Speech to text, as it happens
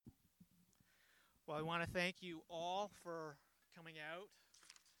Well, I want to thank you all for coming out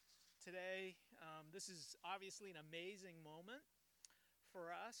today. This is obviously an amazing moment for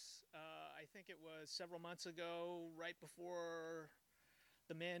us. I think it was several months ago, right before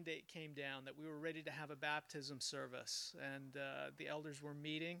the mandate came down, that we were ready to have a baptism service. And the elders were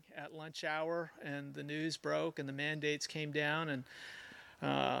meeting at lunch hour, and the news broke, and the mandates came down.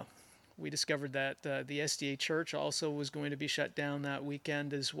 And we discovered that the SDA church also was going to be shut down that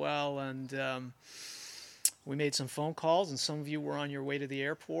weekend as well. And we made some phone calls, and some of you were on your way to the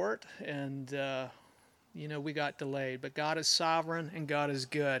airport, and we got delayed. But God is sovereign and God is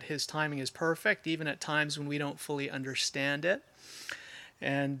good. His timing is perfect, even at times when we don't fully understand it.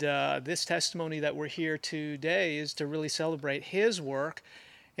 And this testimony that we're here today is to really celebrate His work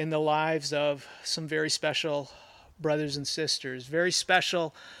in the lives of some very special brothers and sisters. Very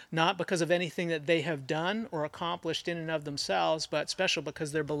special, not because of anything that they have done or accomplished in and of themselves, but special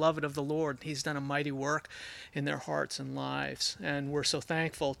because they're beloved of the Lord. He's done a mighty work in their hearts and lives. And we're so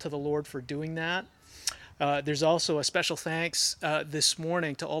thankful to the Lord for doing that. There's also a special thanks this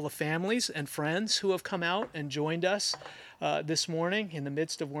morning to all the families and friends who have come out and joined us this morning in the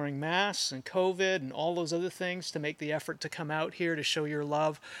midst of wearing masks and COVID and all those other things, to make the effort to come out here to show your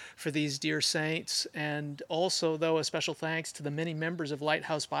love for these dear saints. And also, though, a special thanks to the many members of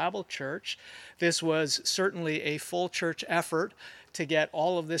Lighthouse Bible Church. This was certainly a full church effort to get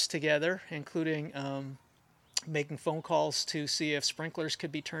all of this together, including making phone calls to see if sprinklers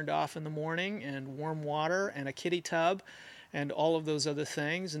could be turned off in the morning, and warm water, and a kiddie tub, and all of those other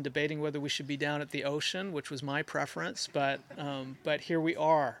things, and debating whether we should be down at the ocean, which was my preference. But here we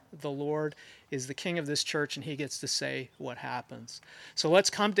are. The Lord is the King of this church, and He gets to say what happens. So let's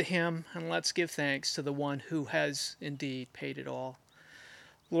come to Him, and let's give thanks to the one who has indeed paid it all.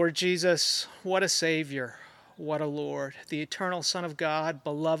 Lord Jesus, what a Savior, what a Lord, the eternal Son of God,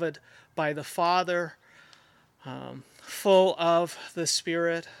 beloved by the Father, full of the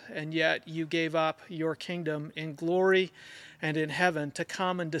Spirit, and yet you gave up your kingdom in glory and in heaven to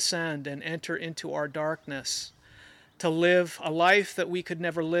come and descend and enter into our darkness, to live a life that we could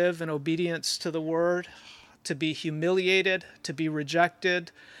never live in obedience to the Word, to be humiliated, to be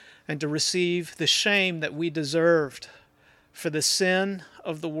rejected, and to receive the shame that we deserved for the sin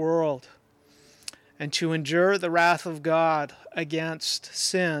of the world, and to endure the wrath of God against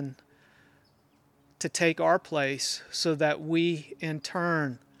sin, to take our place so that we in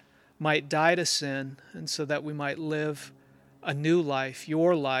turn might die to sin, and so that we might live a new life,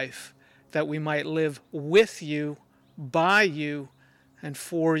 your life, that we might live with you, by you, and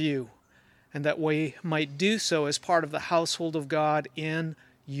for you, and that we might do so as part of the household of God in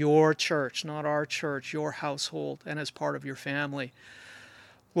your church, not our church, your household, and as part of your family.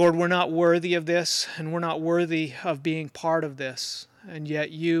 Lord, we're not worthy of this, and we're not worthy of being part of this. And yet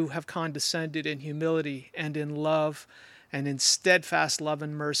you have condescended in humility and in love and in steadfast love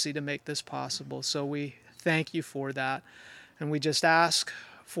and mercy to make this possible. So we thank you for that. And we just ask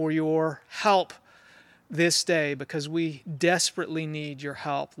for your help this day, because we desperately need your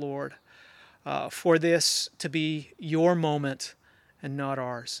help, Lord, for this to be your moment and not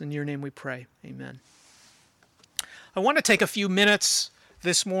ours. In your name we pray. Amen. I want to take a few minutes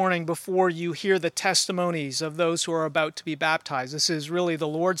this morning before you hear the testimonies of those who are about to be baptized. This is really the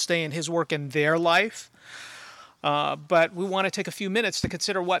Lord's Day and His work in their life. But we want to take a few minutes to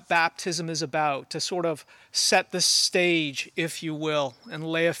consider what baptism is about, to sort of set the stage, if you will, and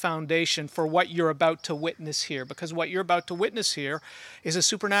lay a foundation for what you're about to witness here. Because what you're about to witness here is a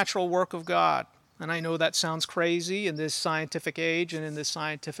supernatural work of God. And I know that sounds crazy in this scientific age and in this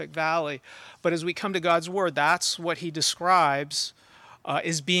scientific valley. But as we come to God's Word, that's what He describes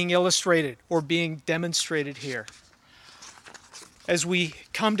is being illustrated or being demonstrated here. As we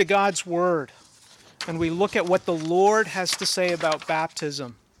come to God's Word and we look at what the Lord has to say about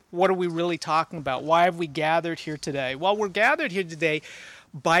baptism, what are we really talking about? Why have we gathered here today? Well, we're gathered here today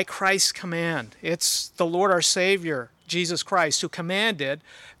by Christ's command. It's the Lord our Savior, Jesus Christ, who commanded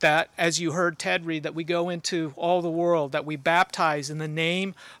that, as you heard Ted read, that we go into all the world, that we baptize in the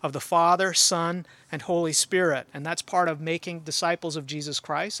name of the Father, Son, and Holy Spirit. And that's part of making disciples of Jesus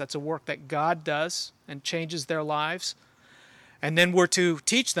Christ. That's a work that God does and changes their lives. And then we're to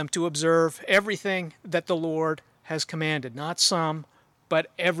teach them to observe everything that the Lord has commanded. Not some, but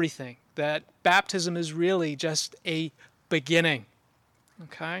everything. That baptism is really just a beginning.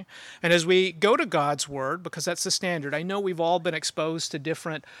 Okay? And as we go to God's Word, because that's the standard, I know we've all been exposed to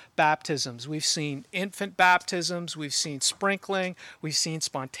different baptisms. We've seen infant baptisms, we've seen sprinkling, we've seen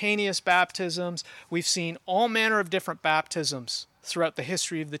spontaneous baptisms, we've seen all manner of different baptisms throughout the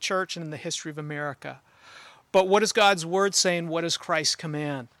history of the church and in the history of America. But what does God's Word say, and what does Christ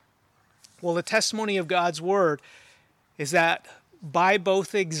command? Well, the testimony of God's word is that by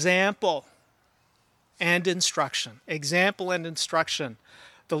both example and instruction,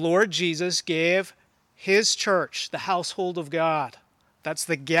 the Lord Jesus gave his church, the household of God, that's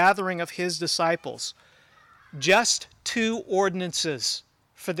the gathering of his disciples, just 2 ordinances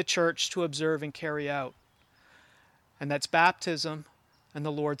for the church to observe and carry out. And that's baptism and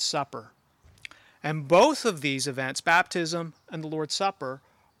the Lord's Supper. And both of these events, baptism and the Lord's Supper,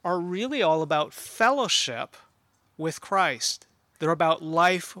 are really all about fellowship with Christ. They're about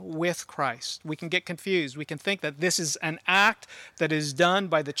life with Christ. We can get confused. We can think that this is an act that is done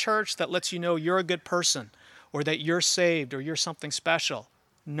by the church that lets you know you're a good person, or that you're saved, or you're something special.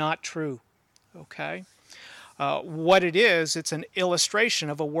 Not true. Okay? What it is, it's an illustration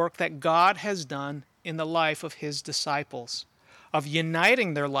of a work that God has done in the life of his disciples, of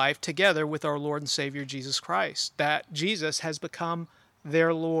uniting their life together with our Lord and Savior Jesus Christ, that Jesus has become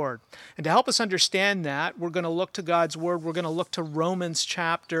their Lord. And to help us understand that, we're going to look to God's Word. We're going to look to Romans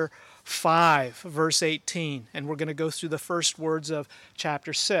chapter 5, verse 18, and we're going to go through the first words of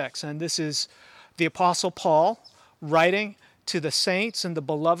chapter 6. And this is the Apostle Paul writing to the saints and the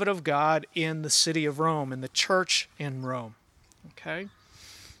beloved of God in the city of Rome, in the church in Rome. Okay?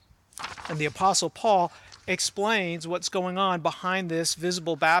 And the Apostle Paul explains what's going on behind this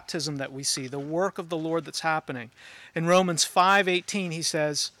visible baptism that we see, the work of the Lord that's happening. In Romans 5:18, he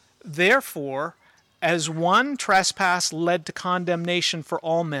says, "Therefore, as one trespass led to condemnation for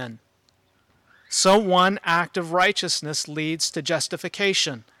all men, so one act of righteousness leads to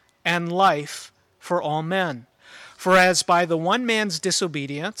justification and life for all men. For as by the one man's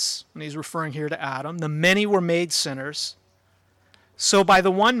disobedience," and he's referring here to Adam, "the many were made sinners, so by the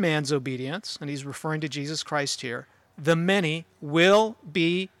one man's obedience," and he's referring to Jesus Christ here, "the many will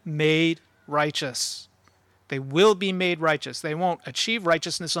be made righteous." They will be made righteous. They won't achieve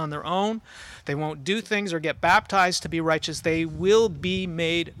righteousness on their own. They won't do things or get baptized to be righteous. They will be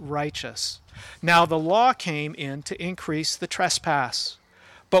made righteous. Now the law came in to increase the trespass.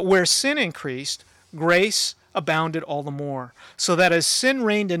 But where sin increased, grace abounded all the more, so that as sin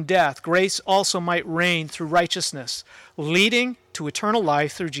reigned in death, grace also might reign through righteousness, leading to eternal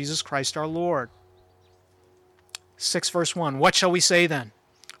life through Jesus Christ our Lord. 6 verse 1, "What shall we say then?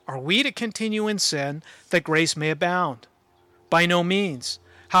 Are we to continue in sin that grace may abound? By no means.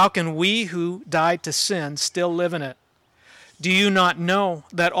 How can we who died to sin still live in it? Do you not know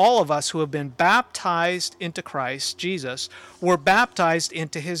that all of us who have been baptized into Christ Jesus were baptized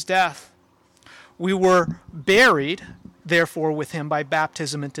into his death? We were buried, therefore, with him by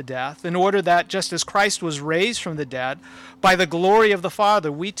baptism into death, in order that, just as Christ was raised from the dead, by the glory of the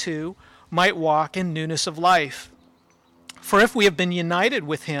Father, we too might walk in newness of life. For if we have been united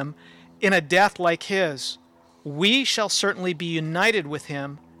with him in a death like his, we shall certainly be united with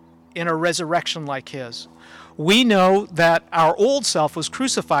him in a resurrection like his. We know that our old self was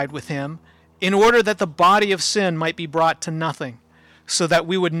crucified with him in order that the body of sin might be brought to nothing, so that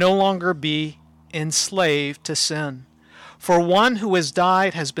we would no longer be enslaved to sin. For one who has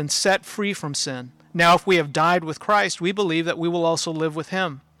died has been set free from sin. Now if we have died with Christ, we believe that we will also live with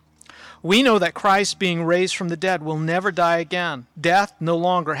him. We know that Christ, being raised from the dead, will never die again. Death no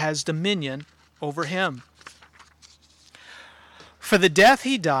longer has dominion over him. For the death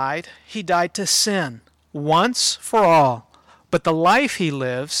he died to sin, once for all. But the life he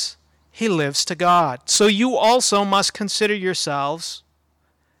lives to God. So you also must consider yourselves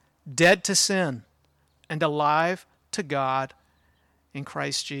dead to sin and alive to God in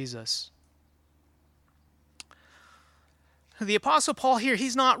Christ Jesus. The Apostle Paul here,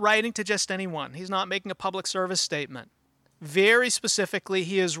 he's not writing to just anyone. He's not making a public service statement. Very specifically,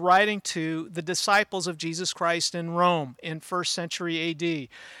 he is writing to the disciples of Jesus Christ in Rome in 1st century AD.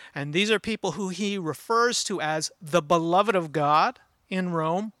 And these are people who he refers to as the beloved of God in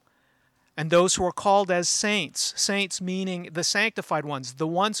Rome, and those who are called as saints. Saints meaning the sanctified ones, the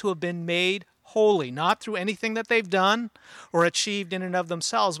ones who have been made holy, not through anything that they've done or achieved in and of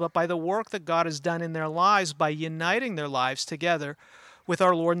themselves, but by the work that God has done in their lives by uniting their lives together with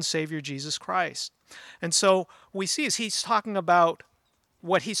our Lord and Savior Jesus Christ. And so we see as he's talking about,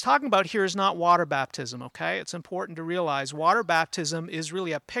 what he's talking about here is not water baptism, okay? It's important to realize water baptism is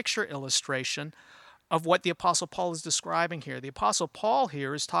really a picture illustration of what the Apostle Paul is describing here. The Apostle Paul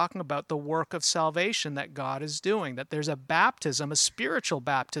here is talking about the work of salvation that God is doing, that there's a baptism, a spiritual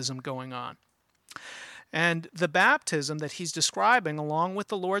baptism going on. And the baptism that he's describing along with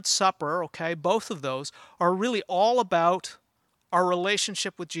the Lord's Supper, okay, both of those are really all about our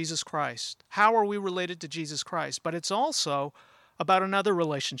relationship with Jesus Christ. How are we related to Jesus Christ? But it's also about another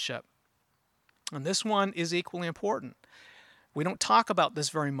relationship. And this one is equally important. We don't talk about this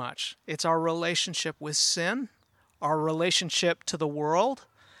very much. It's our relationship with sin, our relationship to the world,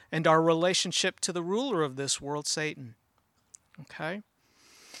 and our relationship to the ruler of this world, Satan. Okay?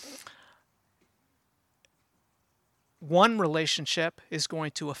 One relationship is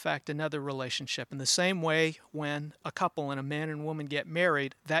going to affect another relationship. In the same way, when a couple and a man and woman get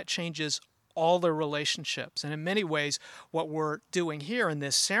married, that changes all their relationships. And in many ways, what we're doing here in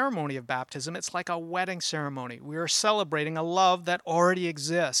this ceremony of baptism, it's like a wedding ceremony. We are celebrating a love that already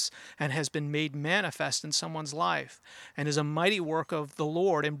exists and has been made manifest in someone's life and is a mighty work of the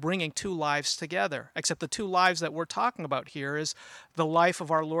Lord in bringing two lives together. Except the two lives that we're talking about here is the life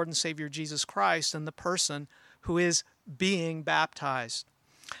of our Lord and Savior Jesus Christ and the person who is being baptized.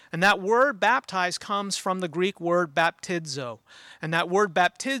 And that word baptize comes from the Greek word baptizo. And that word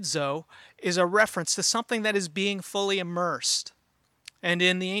baptizo is a reference to something that is being fully immersed. And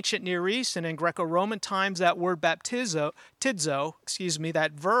in the ancient Near East and in Greco-Roman times, that word baptizo,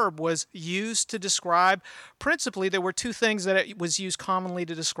 that verb was used to describe, principally there were two things that it was used commonly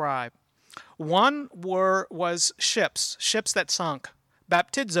to describe. One was ships that sunk.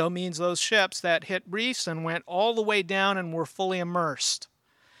 Baptizo means those ships that hit reefs and went all the way down and were fully immersed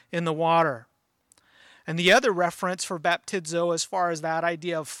in the water. And the other reference for baptizo, as far as that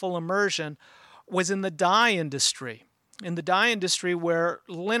idea of full immersion, was in the dye industry. In the dye industry, where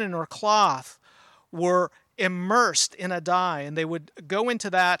linen or cloth were immersed in a dye, and they would go into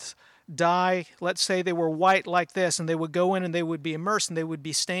that dye, let's say they were white like this, and they would go in and they would be immersed and they would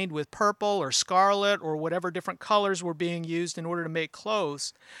be stained with purple or scarlet or whatever different colors were being used in order to make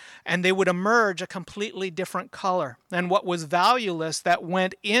clothes, and they would emerge a completely different color. And what was valueless that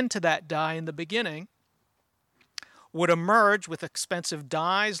went into that dye in the beginning would emerge with expensive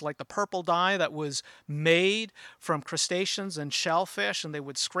dyes, like the purple dye that was made from crustaceans and shellfish, and they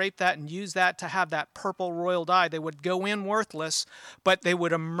would scrape that and use that to have that purple royal dye. They would go in worthless, but they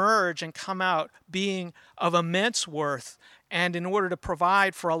would emerge and come out being of immense worth, and in order to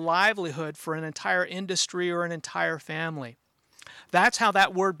provide for a livelihood for an entire industry or an entire family. That's how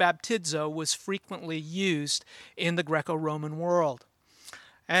that word baptizo was frequently used in the Greco-Roman world.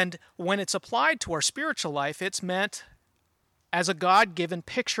 And when it's applied to our spiritual life, it's meant as a God-given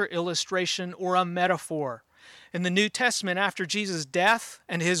picture, illustration, or a metaphor. In the New Testament, after Jesus' death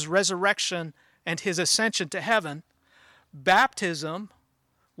and his resurrection and his ascension to heaven, baptism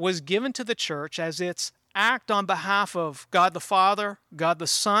was given to the church as its act on behalf of God the Father, God the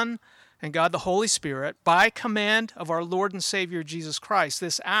Son, and God the Holy Spirit by command of our Lord and Savior Jesus Christ.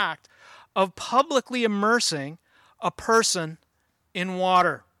 This act of publicly immersing a person in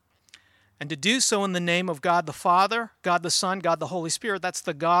water. And to do so in the name of God the Father, God the Son, God the Holy Spirit. That's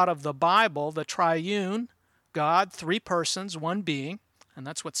the God of the Bible, the triune God, three persons, one being. And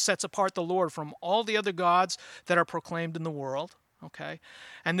that's what sets apart the Lord from all the other gods that are proclaimed in the world. Okay?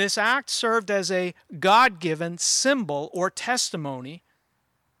 And this act served as a God-given symbol or testimony,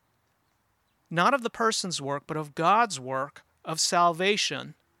 not of the person's work, but of God's work of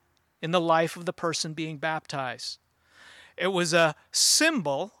salvation in the life of the person being baptized. It was a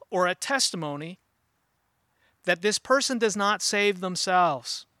symbol or a testimony that this person does not save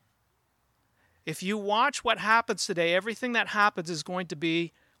themselves. If you watch what happens today, everything that happens is going to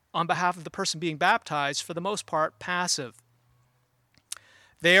be on behalf of the person being baptized, for the most part, passive.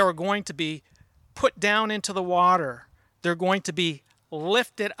 They are going to be put down into the water. They're going to be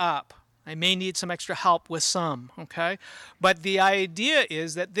lifted up. I may need some extra help with some, okay? But the idea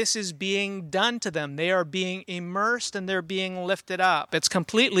is that this is being done to them. They are being immersed and they're being lifted up. It's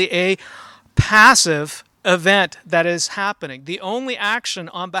completely a passive event that is happening. The only action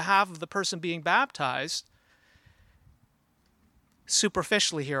on behalf of the person being baptized,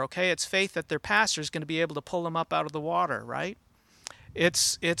 superficially here, okay, it's faith that their pastor is going to be able to pull them up out of the water, right?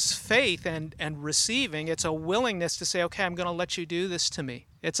 It's faith and receiving. It's a willingness to say, okay, I'm going to let you do this to me.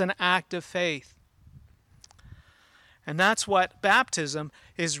 It's an act of faith. And that's what baptism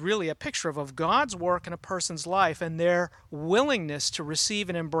is really a picture of God's work in a person's life and their willingness to receive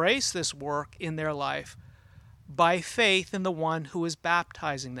and embrace this work in their life by faith in the one who is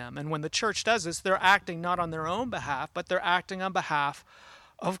baptizing them. And when the church does this, they're acting not on their own behalf, but they're acting on behalf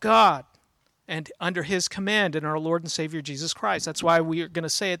of God and under his command in our Lord and Savior Jesus Christ. That's why we are going to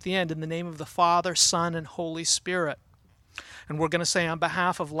say at the end, in the name of the Father, Son, and Holy Spirit. And we're going to say on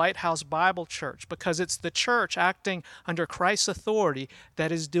behalf of Lighthouse Bible Church, because it's the church acting under Christ's authority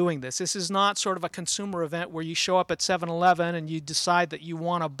that is doing this. This is not sort of a consumer event where you show up at 7-Eleven and you decide that you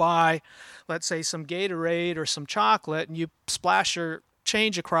want to buy, let's say, some Gatorade or some chocolate, and you splash your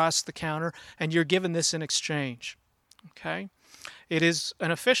change across the counter and you're given this in exchange. Okay? It is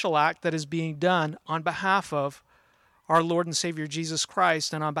an official act that is being done on behalf of our Lord and Savior Jesus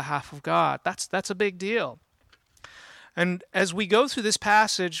Christ and on behalf of God. That's a big deal. And as we go through this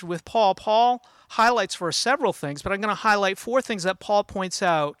passage with Paul, Paul highlights for us several things, but I'm going to highlight 4 things that Paul points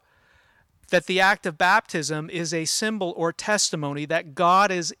out, that the act of baptism is a symbol or testimony that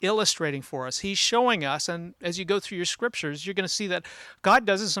God is illustrating for us. He's showing us, and as you go through your scriptures, you're going to see that God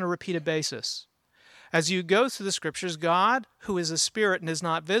does this on a repeated basis. As you go through the scriptures, God, who is a spirit and is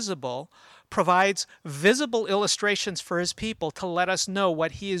not visible, provides visible illustrations for his people to let us know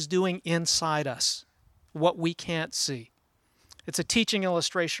what he is doing inside us, what we can't see. It's a teaching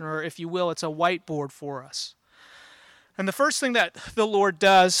illustration, or if you will, it's a whiteboard for us. And the first thing that the Lord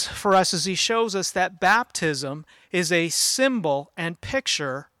does for us is he shows us that baptism is a symbol and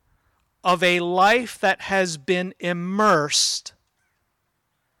picture of a life that has been immersed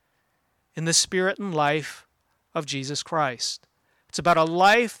in the spirit and life of Jesus Christ. It's about a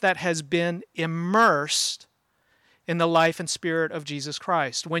life that has been immersed in the life and spirit of Jesus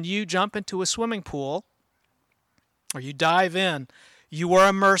Christ. When you jump into a swimming pool or you dive in, you are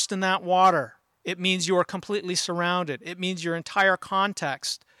immersed in that water. It means you are completely surrounded. It means your entire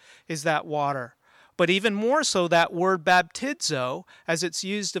context is that water. But even more so, that word baptizo, as it's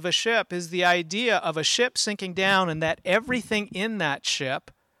used of a ship, is the idea of a ship sinking down and that everything in that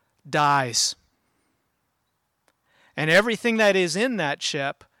ship dies. And everything that is in that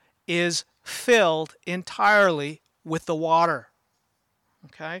ship is filled entirely with the water.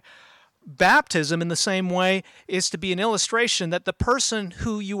 Okay? Baptism, in the same way, is to be an illustration that the person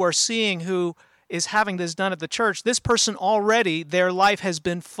who you are seeing who is having this done at the church, this person already, their life has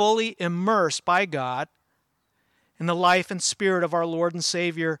been fully immersed by God in the life and spirit of our Lord and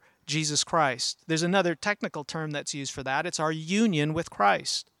Savior, Jesus Christ. There's another technical term that's used for that. It's our union with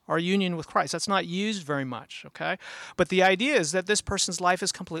Christ. Our union with Christ. That's not used very much, okay? But the idea is that this person's life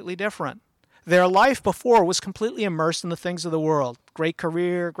is completely different. Their life before was completely immersed in the things of the world. Great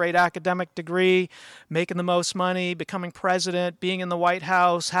career, great academic degree, making the most money, becoming president, being in the White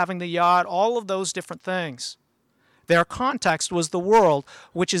House, having the yacht, all of those different things. Their context was the world,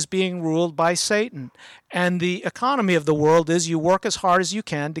 which is being ruled by Satan. And the economy of the world is you work as hard as you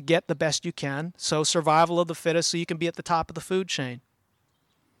can to get the best you can, so survival of the fittest, so you can be at the top of the food chain.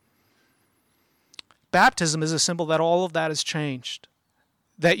 Baptism is a symbol that all of that has changed.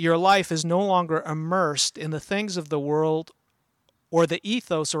 That your life is no longer immersed in the things of the world or the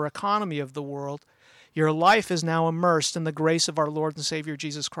ethos or economy of the world. Your life is now immersed in the grace of our Lord and Savior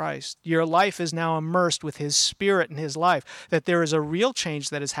Jesus Christ. Your life is now immersed with his spirit and his life. That there is a real change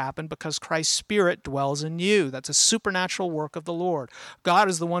that has happened because Christ's spirit dwells in you. That's a supernatural work of the Lord. God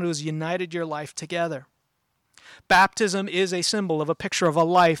is the one who has united your life together. Baptism is a symbol of a picture of a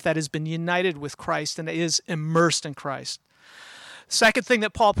life that has been united with Christ and is immersed in Christ. Second thing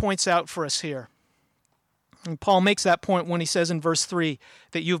that Paul points out for us here, and Paul makes that point when he says in verse 3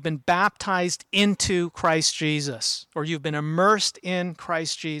 that you've been baptized into Christ Jesus, or you've been immersed in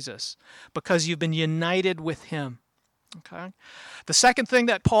Christ Jesus because you've been united with him. Okay? The second thing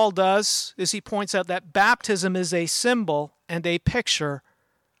that Paul does is he points out that baptism is a symbol and a picture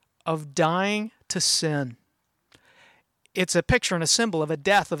of dying to sin. It's a picture and a symbol of a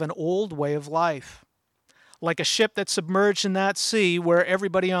death of an old way of life. Like a ship that's submerged in that sea where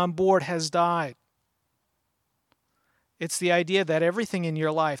everybody on board has died. It's the idea that everything in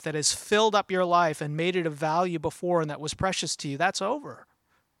your life that has filled up your life and made it of value before and that was precious to you, that's over.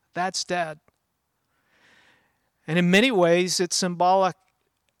 That's dead. And in many ways, it's symbolic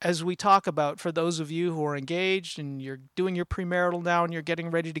as we talk about for those of you who are engaged and you're doing your premarital now and you're getting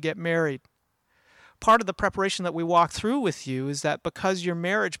ready to get married. Part of the preparation that we walk through with you is that because your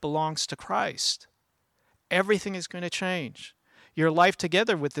marriage belongs to Christ, everything is going to change. Your life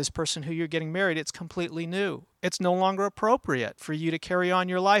together with this person who you're getting married, it's completely new. It's no longer appropriate for you to carry on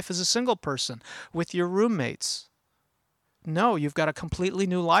your life as a single person with your roommates. No, you've got a completely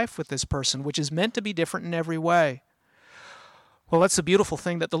new life with this person, which is meant to be different in every way. Well, that's the beautiful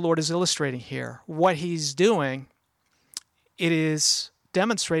thing that the Lord is illustrating here. What he's doing, it is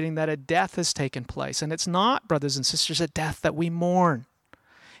demonstrating that a death has taken place. And it's not, brothers and sisters, a death that we mourn.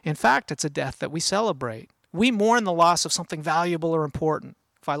 In fact, it's a death that we celebrate. We mourn the loss of something valuable or important.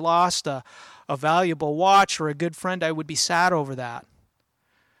 If I lost a valuable watch or a good friend, I would be sad over that.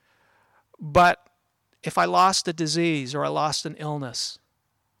 But if I lost a disease or I lost an illness,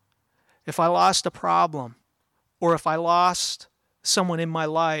 if I lost a problem, or if I lost someone in my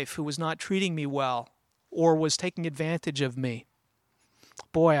life who was not treating me well or was taking advantage of me,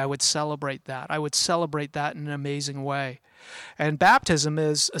 boy, I would celebrate that. I would celebrate that in an amazing way. And baptism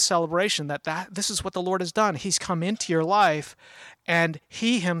is a celebration that this is what the Lord has done. He's come into your life, and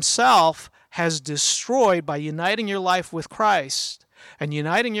He Himself has destroyed, by uniting your life with Christ and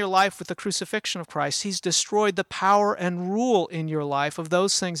uniting your life with the crucifixion of Christ, He's destroyed the power and rule in your life of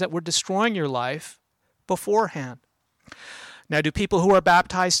those things that were destroying your life beforehand. Now, do people who are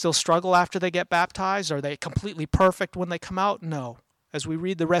baptized still struggle after they get baptized? Are they completely perfect when they come out? No. As we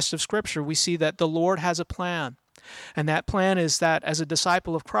read the rest of Scripture, we see that the Lord has a plan. And that plan is that as a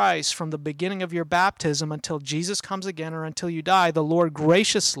disciple of Christ, from the beginning of your baptism until Jesus comes again or until you die, the Lord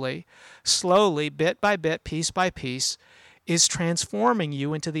graciously, slowly, bit by bit, piece by piece, is transforming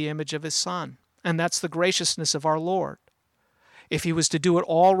you into the image of His Son. And that's the graciousness of our Lord. If He was to do it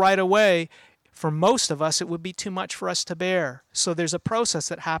all right away, for most of us, it would be too much for us to bear. So there's a process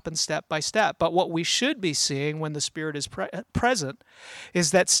that happens step by step. But what we should be seeing when the Spirit is present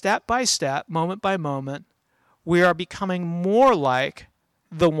is that step by step, moment by moment, we are becoming more like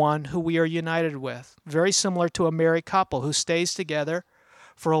the one who we are united with. Very similar to a married couple who stays together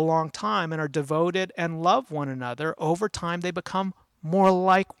for a long time and are devoted and love one another. Over time, they become more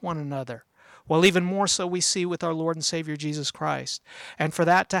like one another. Well, even more so we see with our Lord and Savior Jesus Christ. And for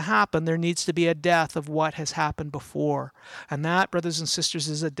that to happen, there needs to be a death of what has happened before. And that, brothers and sisters,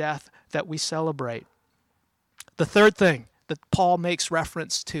 is a death that we celebrate. The third thing that Paul makes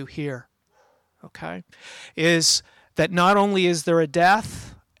reference to here, okay, is that not only is there a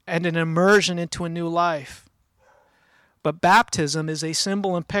death and an immersion into a new life, but baptism is a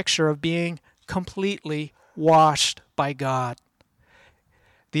symbol and picture of being completely washed by God.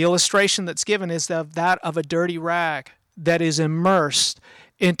 The illustration that's given is that of a dirty rag that is immersed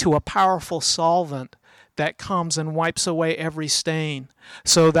into a powerful solvent that comes and wipes away every stain,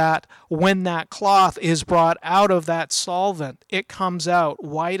 so that when that cloth is brought out of that solvent, it comes out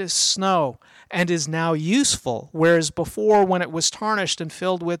white as snow and is now useful, whereas before, when it was tarnished and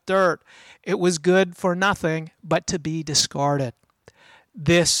filled with dirt, it was good for nothing but to be discarded.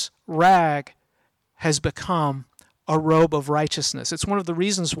 This rag has become a robe of righteousness. It's one of the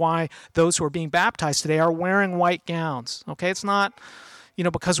reasons why those who are being baptized today are wearing white gowns. Okay, it's not,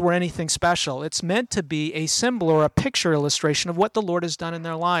 because we're anything special. It's meant to be a symbol or a picture illustration of what the Lord has done in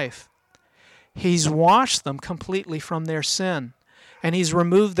their life. He's washed them completely from their sin, and He's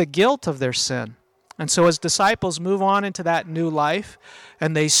removed the guilt of their sin. And so as disciples move on into that new life,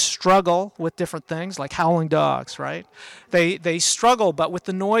 and they struggle with different things like howling dogs, right? They struggle, but with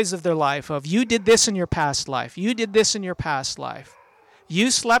the noise of their life of, you did this in your past life. You did this in your past life.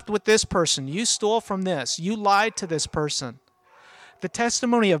 You slept with this person. You stole from this. You lied to this person. The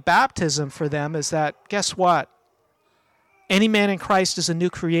testimony of baptism for them is that, guess what? Any man in Christ is a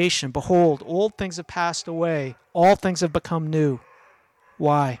new creation. Behold, old things have passed away. All things have become new.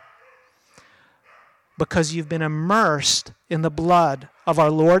 Why? Because you've been immersed in the blood of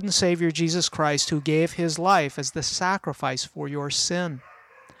our Lord and Savior Jesus Christ, who gave His life as the sacrifice for your sin.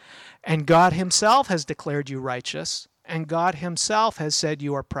 And God Himself has declared you righteous, and God Himself has said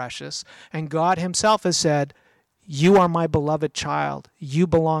you are precious, and God Himself has said, you are my beloved child. You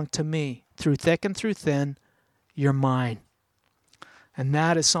belong to me. Through thick and through thin, you're mine. And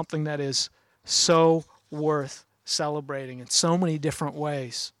that is something that is so worth celebrating in so many different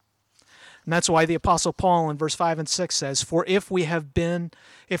ways. And that's why the Apostle Paul in verse 5 and 6 says, for if we have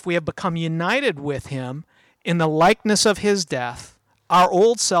become united with Him in the likeness of His death, our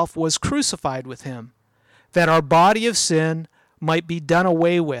old self was crucified with Him, that our body of sin might be done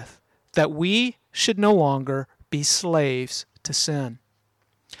away with, that we should no longer be slaves to sin.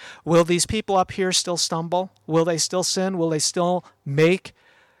 Will these people up here still stumble? Will they still sin? Will they still make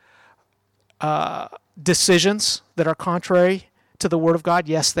decisions that are contrary to the Word of God?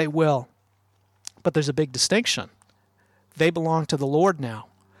 Yes, they will. But there's a big distinction. They belong to the Lord now.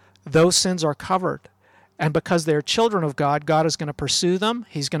 Those sins are covered. And because they're children of God, God is going to pursue them.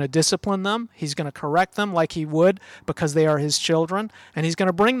 He's going to discipline them. He's going to correct them like He would because they are His children. And He's going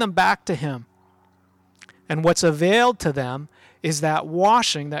to bring them back to Him. And what's availed to them is that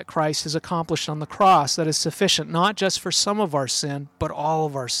washing that Christ has accomplished on the cross that is sufficient not just for some of our sin, but all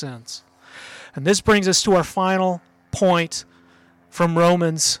of our sins. And this brings us to our final point from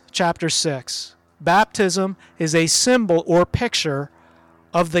Romans chapter 6. Baptism is a symbol or picture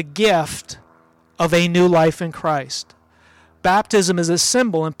of the gift of a new life in Christ. Baptism is a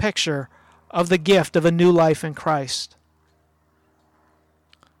symbol and picture of the gift of a new life in Christ.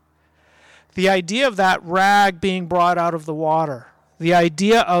 The idea of that rag being brought out of the water, the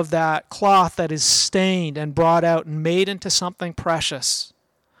idea of that cloth that is stained and brought out and made into something precious,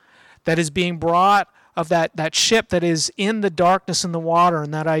 that is being brought of that ship that is in the darkness and the water,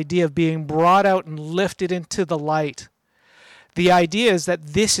 and that idea of being brought out and lifted into the light. The idea is that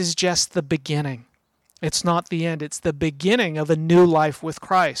this is just the beginning. It's not the end. It's the beginning of a new life with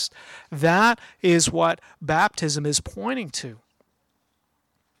Christ. That is what baptism is pointing to.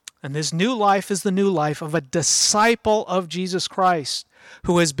 And this new life is the new life of a disciple of Jesus Christ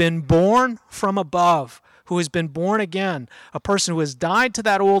who has been born from above, who has been born again, a person who has died to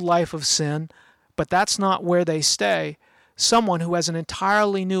that old life of sin, but that's not where they stay. Someone who has an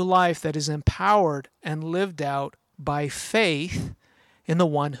entirely new life that is empowered and lived out by faith in the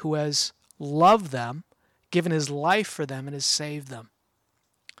one who has loved them, given his life for them, and has saved them.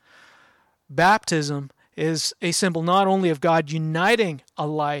 Baptism is a symbol not only of God uniting a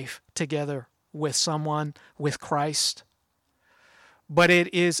life together with someone, with Christ, but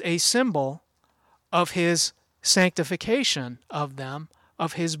it is a symbol of his sanctification of them,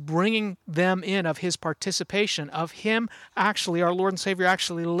 of his bringing them in, of his participation, of him actually, our Lord and Savior,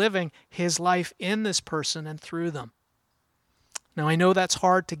 actually living his life in this person and through them. Now, I know that's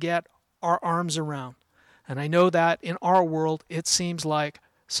hard to get our arms around, and I know that in our world it seems like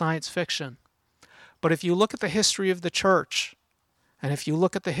science fiction. But if you look at the history of the church, and if you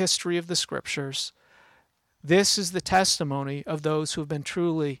look at the history of the scriptures, this is the testimony of those who have been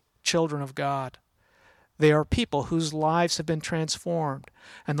truly children of God. They are people whose lives have been transformed,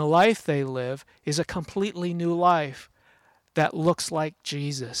 and the life they live is a completely new life that looks like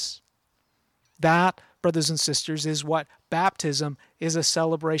Jesus. That, brothers and sisters, is what baptism is a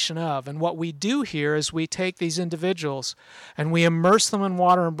celebration of. And what we do here is we take these individuals and we immerse them in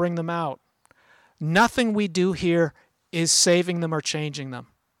water and bring them out. Nothing we do here is saving them or changing them.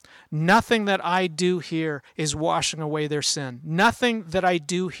 Nothing that I do here is washing away their sin. Nothing that I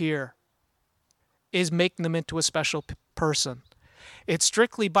do here is making them into a special person. It's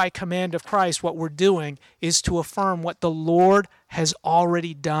strictly by command of Christ. What we're doing is to affirm what the Lord has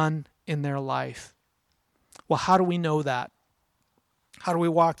already done in their life. Well, how do we know that? How do we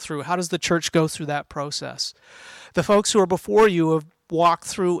walk through? How does the church go through that process? The folks who are before you have walked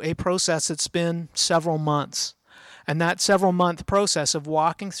through a process that's been several months. And that several-month process of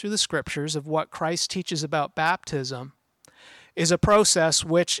walking through the scriptures of what Christ teaches about baptism is a process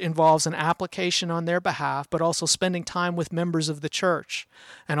which involves an application on their behalf, but also spending time with members of the church,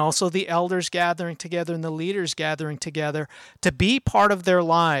 and also the elders gathering together and the leaders gathering together to be part of their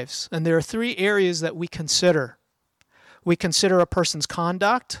lives. And there are three areas that we consider. We consider a person's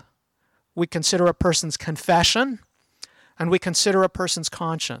conduct, we consider a person's confession, and we consider a person's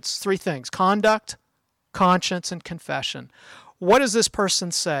conscience. Three things: conduct, conscience, and confession. What does this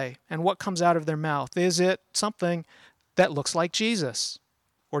person say, and what comes out of their mouth? Is it something that looks like Jesus,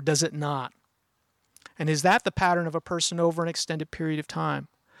 or does it not? And is that the pattern of a person over an extended period of time?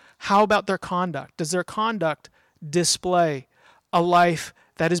 How about their conduct? Does their conduct display a life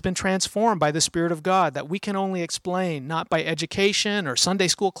that has been transformed by the Spirit of God, that we can only explain not by education or Sunday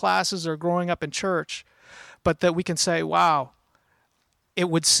school classes or growing up in church, but that we can say, wow, it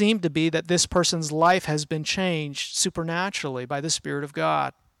would seem to be that this person's life has been changed supernaturally by the Spirit of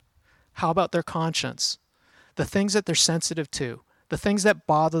God. How about their conscience? The things that they're sensitive to, the things that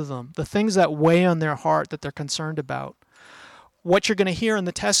bother them, the things that weigh on their heart that they're concerned about. What you're going to hear in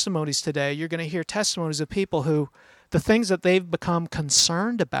the testimonies today, you're going to hear testimonies of people who, the things that they've become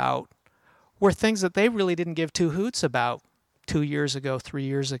concerned about were things that they really didn't give two hoots about 2 years ago, 3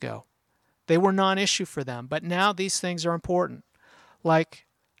 years ago. They were non-issue for them, but now these things are important. Like,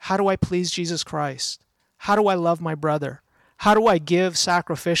 how do I please Jesus Christ? How do I love my brother? How do I give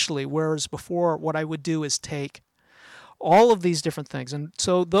sacrificially, whereas before what I would do is take? All of these different things. And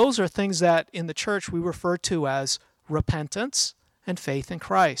so those are things that in the church we refer to as repentance and faith in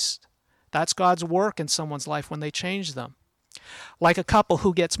Christ. That's God's work in someone's life when they change them. Like a couple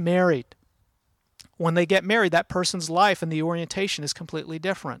who gets married. When they get married, that person's life and the orientation is completely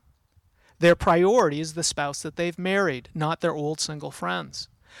different. Their priority is the spouse that they've married, not their old single friends.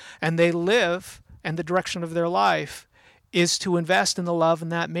 And they live, and the direction of their life is to invest in the love in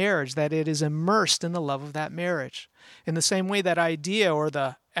that marriage, that it is immersed in the love of that marriage. In the same way, that idea or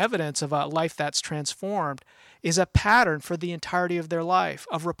the evidence of a life that's transformed is a pattern for the entirety of their life,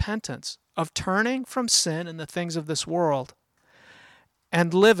 of repentance, of turning from sin and the things of this world,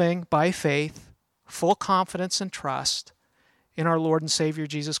 and living by faith, full confidence and trust in our Lord and Savior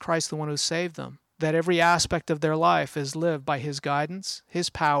Jesus Christ, the one who saved them, that every aspect of their life is lived by His guidance, His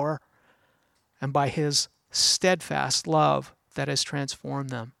power, and by His steadfast love that has transformed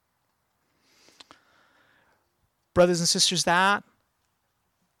them. Brothers and sisters, that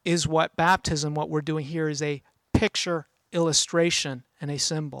is what baptism, what we're doing here, is a picture, illustration, and a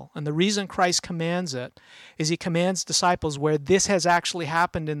symbol. And the reason Christ commands it is he commands disciples where this has actually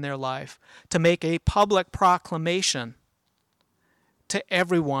happened in their life to make a public proclamation to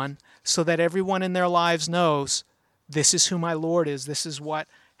everyone so that everyone in their lives knows this is who my Lord is. This is what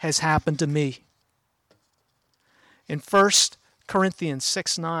has happened to me. In 1 Corinthians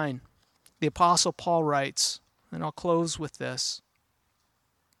 6:9, the Apostle Paul writes, and I'll close with this,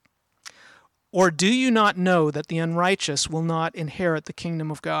 "Or do you not know that the unrighteous will not inherit the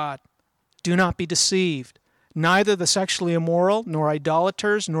kingdom of God? Do not be deceived. Neither the sexually immoral, nor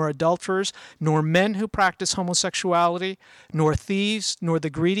idolaters, nor adulterers, nor men who practice homosexuality, nor thieves, nor the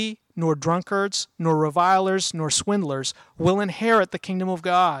greedy, nor drunkards, nor revilers, nor swindlers will inherit the kingdom of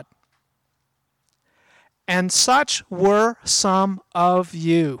God. And such were some of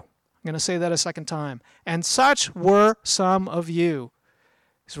you." I'm going to say that a second time. And such were some of you.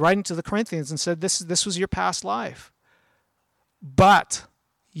 He's writing to the Corinthians and said, this was your past life. But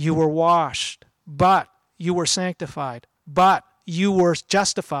you were washed. But you were sanctified. But you were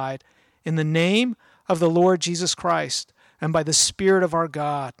justified in the name of the Lord Jesus Christ and by the Spirit of our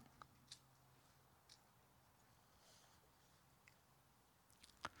God.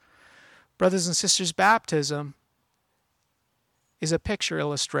 Brothers and sisters, baptism is a picture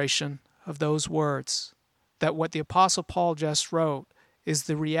illustration of those words, that what the Apostle Paul just wrote is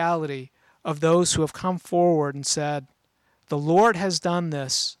the reality of those who have come forward and said, the Lord has done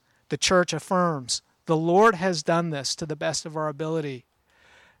this. The church affirms, the Lord has done this to the best of our ability.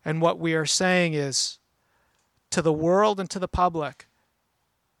 And what we are saying is, to the world and to the public,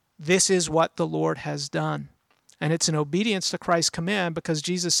 this is what the Lord has done. And it's in obedience to Christ's command, because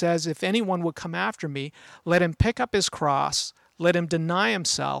Jesus says, if anyone would come after me, let him pick up his cross, let him deny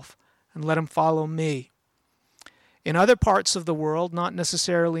himself, and let him follow me. In other parts of the world, not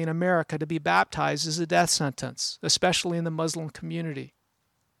necessarily in America, to be baptized is a death sentence, especially in the Muslim community.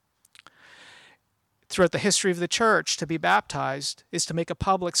 Throughout the history of the church, to be baptized is to make a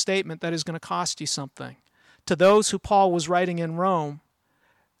public statement that is going to cost you something. To those who Paul was writing in Rome,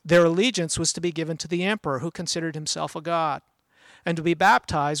 their allegiance was to be given to the emperor, who considered himself a god. And to be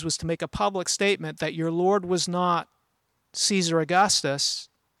baptized was to make a public statement that your Lord was not Caesar Augustus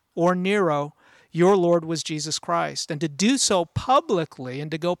or Nero, your Lord was Jesus Christ. And to do so publicly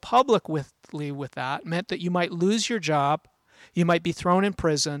and to go publicly with that meant that you might lose your job, you might be thrown in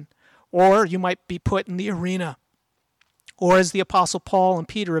prison, or you might be put in the arena, or as the Apostle Paul and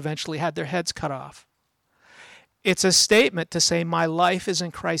Peter eventually had their heads cut off. It's a statement to say, my life is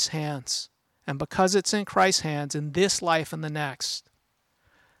in Christ's hands. And because it's in Christ's hands, in this life and the next,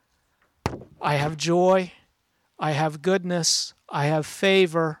 I have joy, I have goodness, I have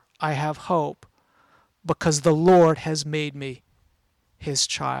favor, I have hope, because the Lord has made me his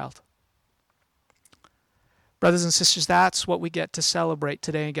child. Brothers and sisters, that's what we get to celebrate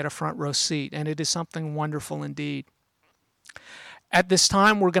today and get a front row seat, and it is something wonderful indeed. At this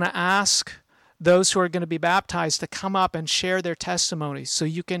time, we're going to ask those who are going to be baptized to come up and share their testimonies so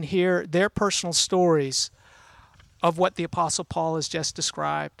you can hear their personal stories of what the Apostle Paul has just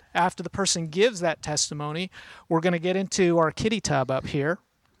described. After the person gives that testimony, we're going to get into our kiddie tub up here,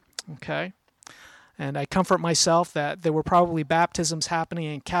 okay? And I comfort myself that there were probably baptisms happening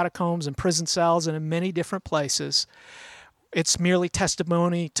in catacombs and prison cells and in many different places. It's merely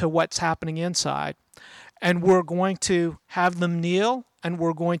testimony to what's happening inside. And we're going to have them kneel, and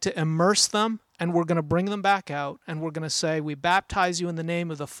we're going to immerse them, and we're going to bring them back out, and we're going to say, we baptize you in the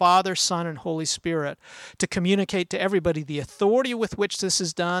name of the Father, Son, and Holy Spirit, to communicate to everybody the authority with which this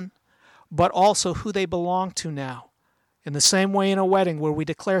is done, but also who they belong to now. In the same way in a wedding where we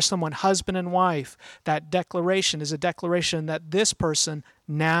declare someone husband and wife, that declaration is a declaration that this person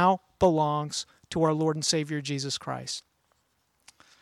now belongs to our Lord and Savior Jesus Christ.